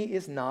 Epiphany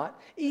is not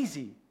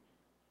easy.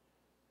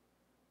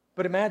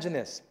 But imagine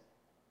this.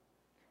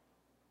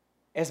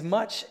 As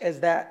much as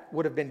that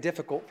would have been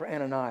difficult for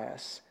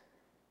Ananias,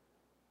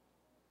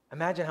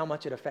 imagine how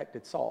much it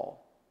affected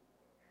Saul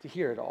to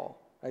hear it all.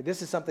 Right?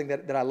 This is something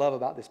that I love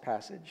about this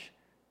passage.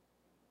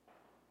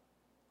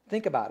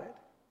 Think about it.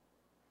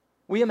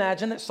 We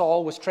imagine that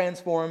Saul was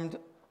transformed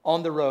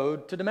on the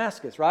road to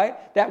Damascus,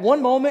 right? That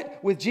one moment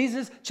with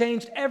Jesus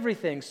changed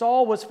everything.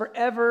 Saul was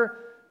forever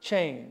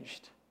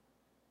changed.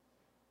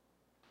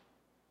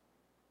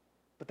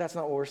 But that's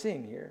not what we're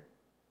seeing here.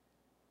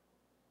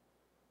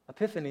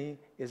 Epiphany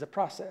is a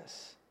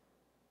process.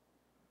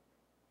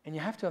 And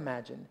you have to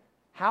imagine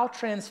how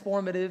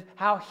transformative,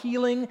 how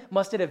healing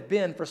must it have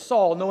been for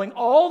Saul, knowing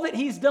all that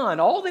he's done,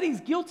 all that he's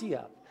guilty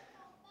of.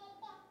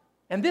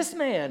 And this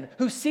man,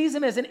 who sees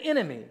him as an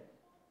enemy,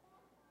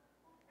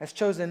 has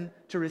chosen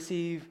to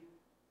receive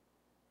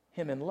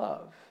him in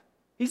love.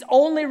 He's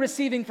only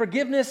receiving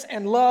forgiveness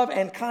and love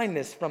and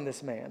kindness from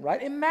this man,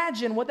 right?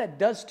 Imagine what that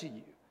does to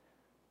you.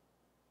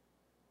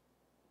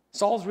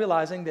 Saul's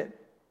realizing that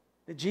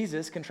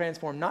Jesus can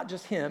transform not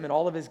just him and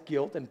all of his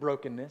guilt and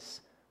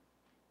brokenness.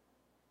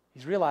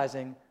 He's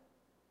realizing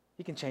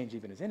he can change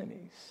even his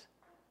enemies.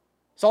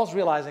 Saul's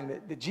realizing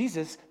that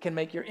Jesus can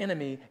make your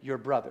enemy your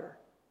brother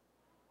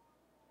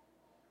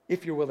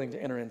if you're willing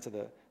to enter into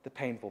the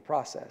painful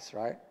process,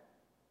 right?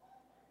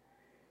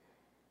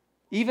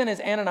 Even as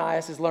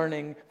Ananias is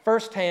learning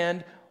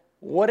firsthand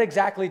what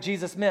exactly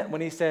Jesus meant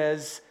when he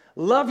says,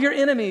 love your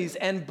enemies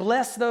and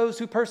bless those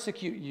who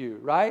persecute you,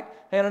 right?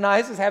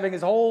 Ananias is having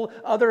his whole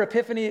other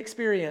epiphany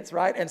experience,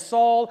 right? And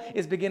Saul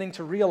is beginning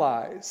to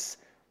realize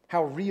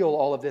how real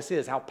all of this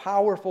is, how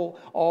powerful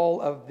all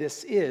of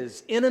this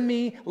is.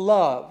 Enemy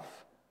love.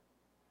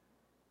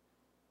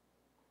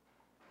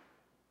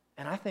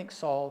 And I think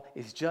Saul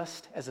is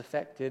just as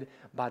affected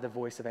by the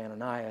voice of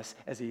Ananias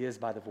as he is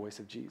by the voice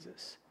of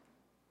Jesus.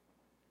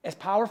 As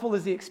powerful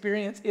as the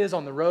experience is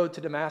on the road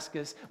to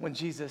Damascus when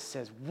Jesus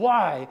says,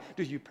 why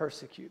do you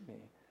persecute me?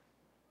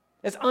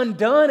 As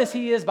undone as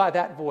he is by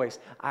that voice,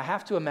 I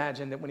have to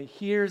imagine that when he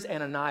hears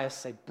Ananias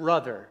say,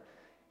 brother,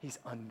 he's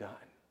undone.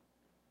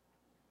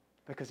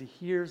 Because he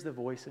hears the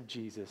voice of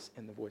Jesus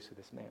in the voice of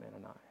this man,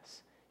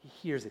 Ananias. He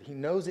hears it. He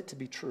knows it to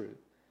be true.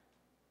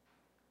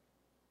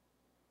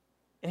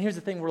 And here's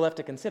the thing we're left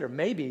to consider.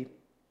 Maybe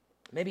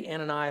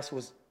Ananias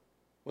was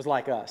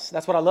like us.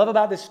 That's what I love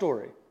about this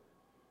story.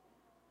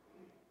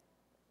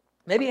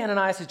 Maybe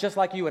Ananias is just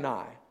like you and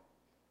I.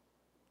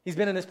 He's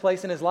been in this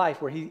place in his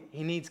life where he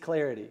needs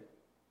clarity.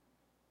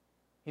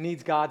 He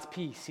needs God's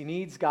peace. He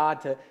needs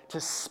God to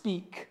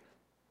speak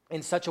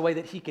in such a way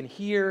that he can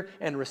hear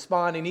and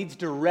respond. He needs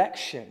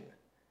direction.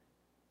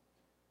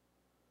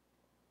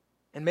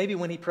 And maybe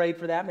when he prayed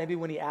for that, maybe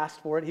when he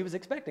asked for it, he was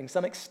expecting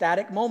some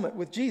ecstatic moment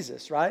with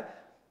Jesus, right?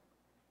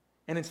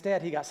 And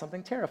instead, he got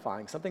something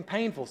terrifying, something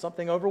painful,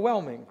 something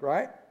overwhelming,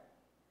 right?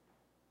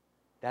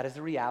 That is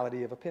the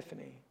reality of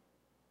Epiphany.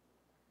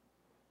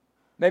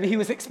 Maybe he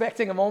was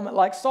expecting a moment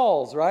like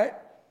Saul's, right?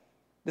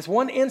 This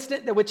one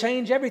instant that would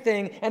change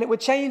everything, and it would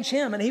change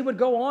him, and he would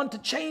go on to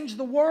change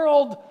the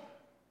world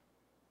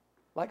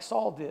like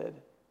Saul did.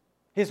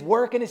 His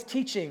work and his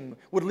teaching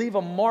would leave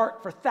a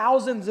mark for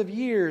thousands of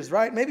years,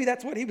 right? Maybe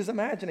that's what he was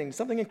imagining.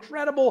 Something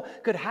incredible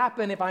could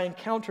happen if I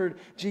encountered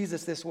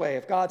Jesus this way,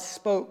 if God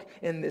spoke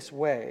in this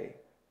way.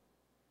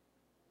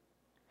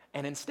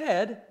 And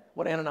instead,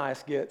 what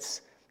Ananias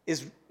gets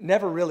is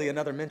never really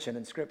another mention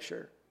in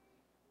Scripture.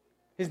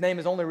 His name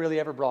is only really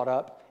ever brought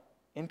up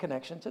in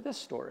connection to this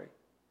story.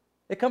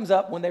 It comes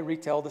up when they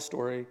retell the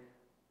story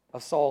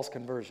of Saul's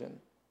conversion.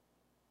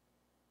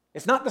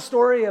 It's not the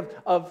story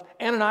of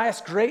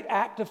Ananias' great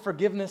act of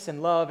forgiveness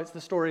and love. It's the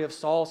story of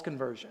Saul's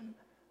conversion.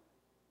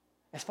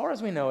 As far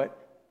as we know it,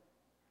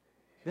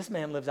 this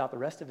man lives out the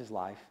rest of his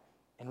life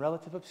in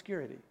relative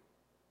obscurity.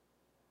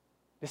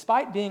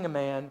 Despite being a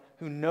man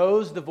who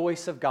knows the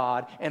voice of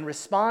God and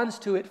responds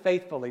to it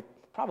faithfully,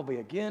 probably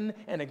again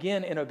and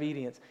again in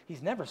obedience,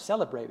 he's never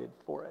celebrated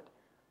for it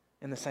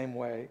in the same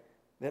way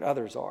that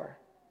others are.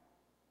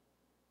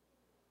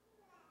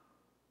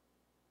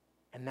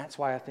 And that's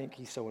why I think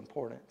he's so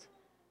important.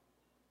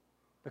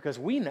 Because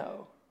we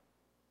know,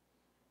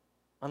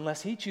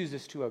 unless he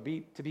chooses to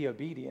be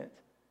obedient,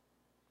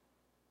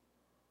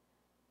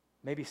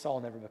 maybe Saul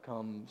never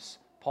becomes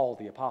Paul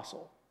the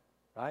Apostle,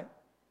 right?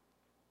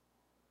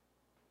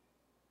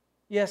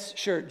 Yes,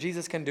 sure,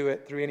 Jesus can do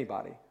it through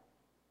anybody.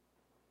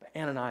 But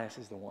Ananias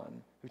is the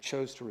one who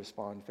chose to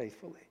respond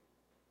faithfully.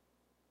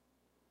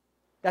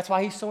 That's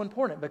why he's so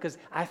important, because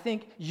I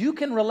think you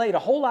can relate a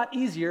whole lot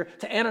easier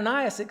to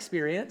Ananias'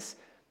 experience.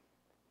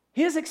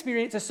 His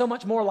experience is so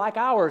much more like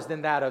ours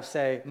than that of,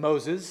 say,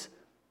 Moses,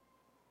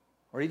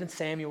 or even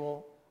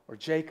Samuel, or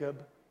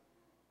Jacob.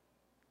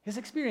 His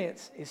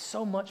experience is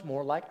so much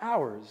more like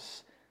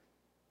ours.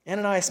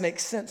 Ananias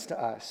makes sense to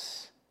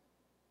us.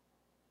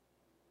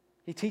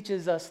 He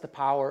teaches us the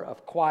power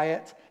of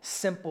quiet,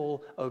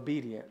 simple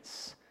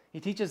obedience. He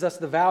teaches us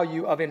the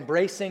value of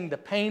embracing the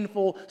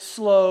painful,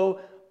 slow,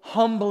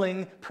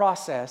 humbling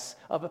process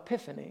of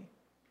epiphany.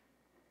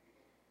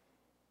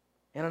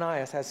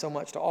 Ananias has so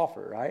much to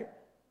offer, right?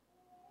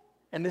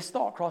 And this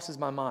thought crosses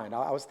my mind.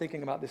 I was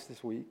thinking about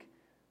this week.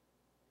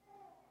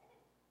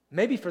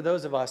 Maybe for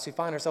those of us who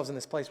find ourselves in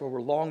this place where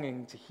we're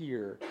longing to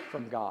hear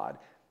from God,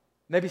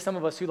 maybe some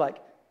of us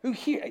who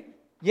hear,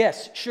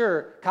 yes,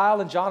 sure, Kyle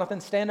and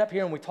Jonathan stand up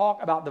here and we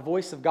talk about the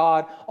voice of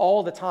God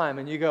all the time,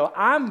 and you go,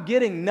 I'm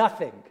getting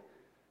nothing.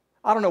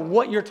 I don't know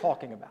what you're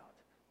talking about.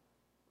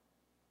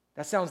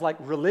 That sounds like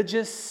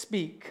religious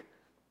speak.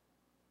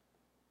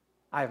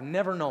 I have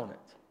never known it.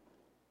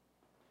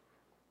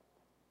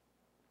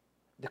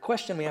 The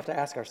question we have to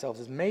ask ourselves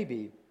is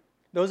maybe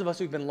those of us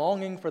who've been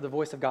longing for the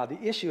voice of God,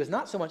 the issue is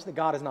not so much that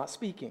God is not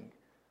speaking,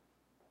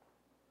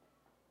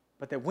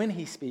 but that when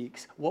he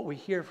speaks, what we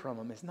hear from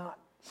him is not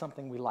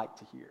something we like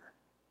to hear.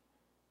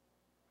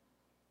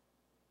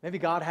 Maybe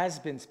God has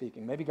been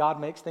speaking. Maybe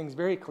God makes things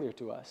very clear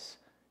to us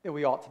that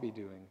we ought to be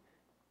doing.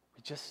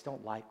 We just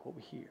don't like what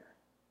we hear.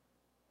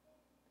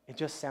 It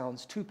just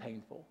sounds too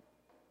painful.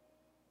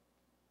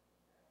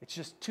 It's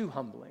just too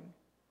humbling,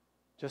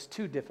 just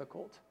too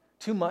difficult,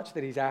 too much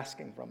that he's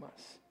asking from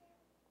us.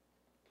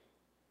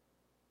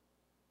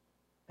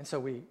 And so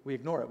we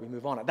ignore it, we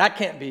move on it. That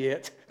can't be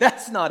it.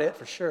 That's not it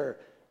for sure.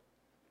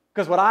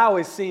 Because what I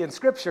always see in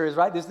Scripture is,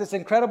 right, there's this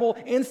incredible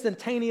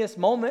instantaneous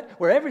moment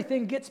where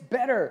everything gets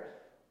better.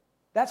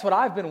 That's what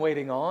I've been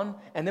waiting on.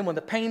 And then when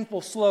the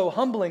painful, slow,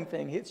 humbling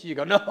thing hits you, you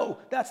go, no,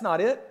 that's not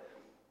it.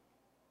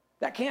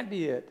 That can't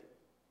be it.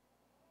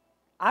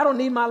 I don't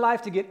need my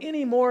life to get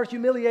any more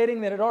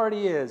humiliating than it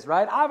already is,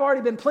 right? I've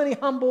already been plenty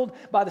humbled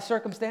by the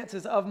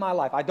circumstances of my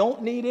life. I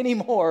don't need any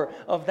more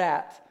of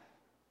that.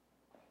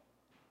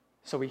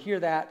 So we hear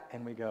that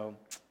and we go,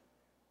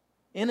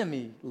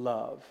 enemy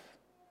love.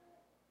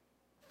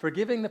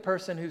 Forgiving the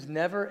person who's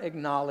never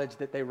acknowledged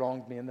that they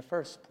wronged me in the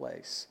first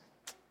place.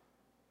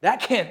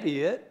 That can't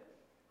be it.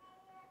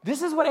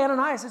 This is what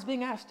Ananias is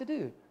being asked to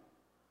do.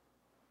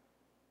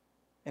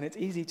 And it's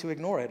easy to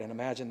ignore it and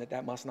imagine that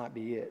that must not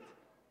be it.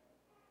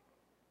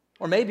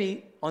 Or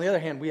maybe, on the other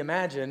hand, we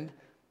imagined,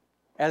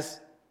 as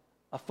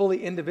a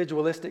fully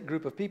individualistic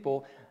group of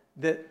people,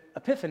 that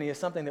Epiphany is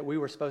something that we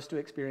were supposed to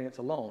experience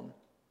alone.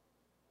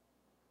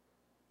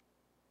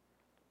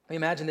 We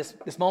imagine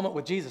this moment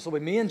with Jesus. So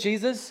with me and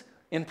Jesus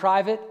in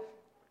private,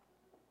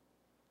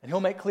 and he'll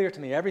make clear to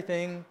me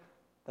everything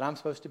that I'm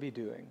supposed to be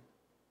doing.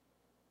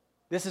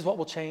 This is what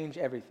will change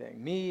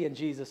everything, me and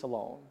Jesus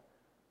alone.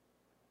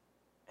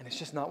 And it's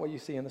just not what you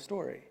see in the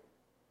story.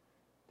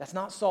 That's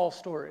not Saul's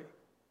story.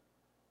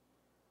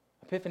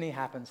 Epiphany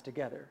happens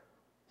together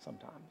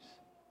sometimes.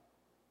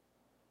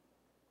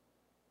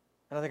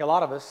 And I think a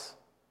lot of us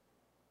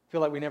feel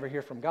like we never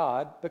hear from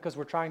God because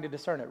we're trying to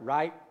discern it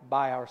right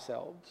by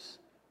ourselves.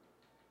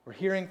 We're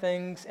hearing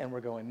things and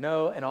we're going,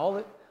 no, and all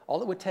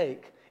it would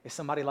take is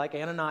somebody like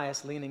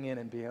Ananias leaning in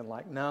and being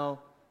like, no,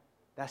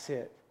 that's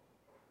it.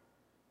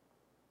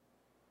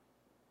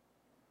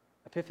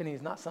 Epiphany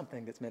is not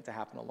something that's meant to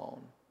happen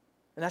alone.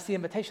 And that's the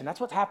invitation. That's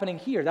what's happening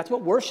here. That's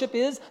what worship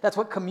is. That's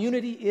what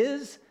community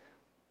is.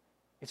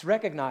 It's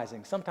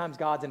recognizing sometimes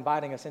God's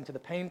inviting us into the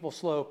painful,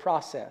 slow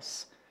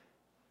process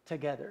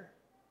together.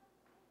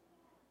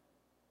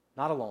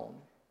 Not alone.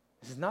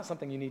 This is not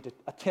something you need to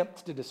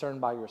attempt to discern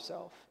by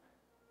yourself.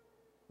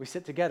 We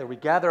sit together. We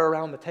gather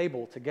around the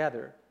table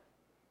together.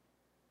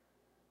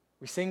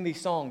 We sing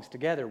these songs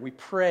together. We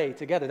pray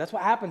together. That's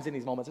what happens in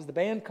these moments. As the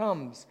band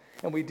comes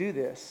and we do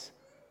this,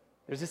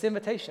 there's this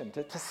invitation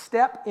to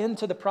step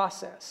into the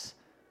process.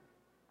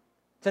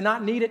 To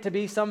not need it to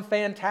be some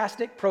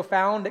fantastic,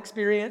 profound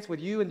experience with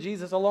you and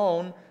Jesus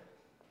alone,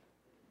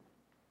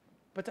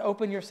 but to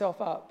open yourself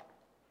up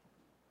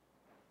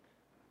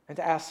and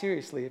to ask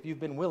seriously if you've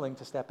been willing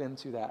to step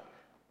into that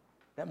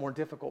more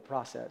difficult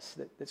process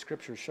that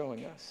Scripture is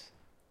showing us.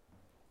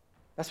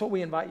 That's what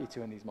we invite you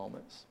to in these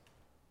moments.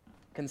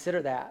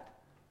 Consider that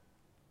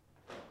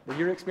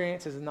your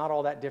experience is not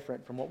all that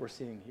different from what we're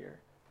seeing here.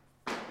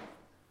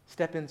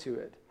 Step into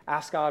it.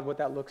 Ask God what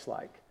that looks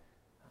like.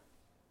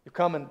 You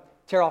come and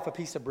tear off a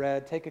piece of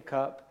bread, take a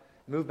cup,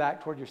 move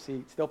back toward your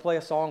seats. They'll play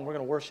a song. We're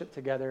going to worship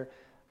together.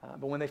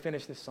 But when they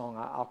finish this song,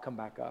 I'll come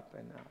back up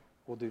and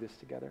we'll do this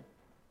together.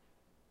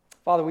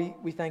 Father,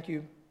 we thank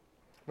you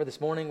for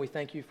this morning. We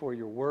thank you for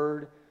your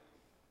word.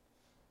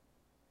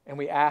 And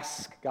we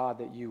ask, God,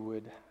 that you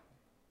would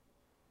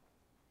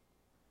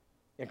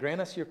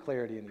grant us your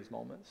clarity in these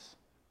moments.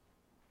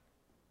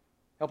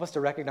 Help us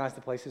to recognize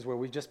the places where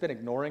we've just been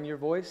ignoring your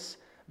voice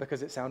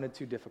because it sounded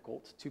too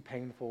difficult, too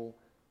painful,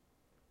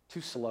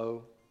 too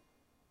slow,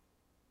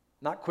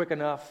 not quick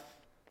enough,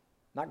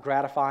 not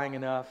gratifying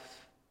enough.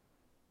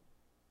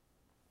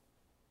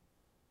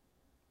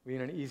 We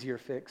need an easier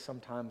fix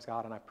sometimes,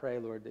 God, and I pray,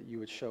 Lord, that you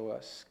would show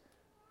us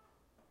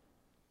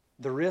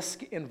the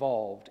risk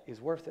involved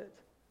is worth it.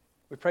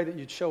 We pray that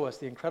you'd show us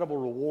the incredible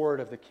reward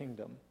of the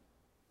kingdom,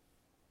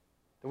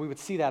 that we would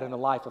see that in the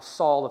life of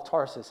Saul of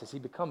Tarsus as he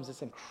becomes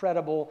this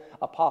incredible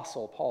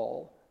apostle,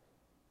 Paul.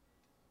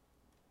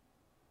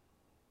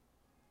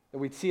 That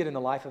we'd see it in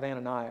the life of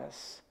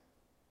Ananias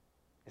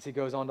as he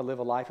goes on to live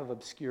a life of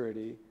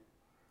obscurity,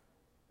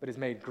 but is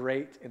made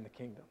great in the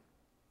kingdom.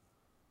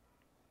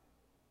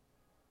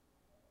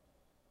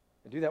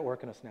 And do that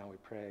work in us now, we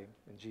pray,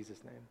 in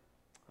Jesus' name.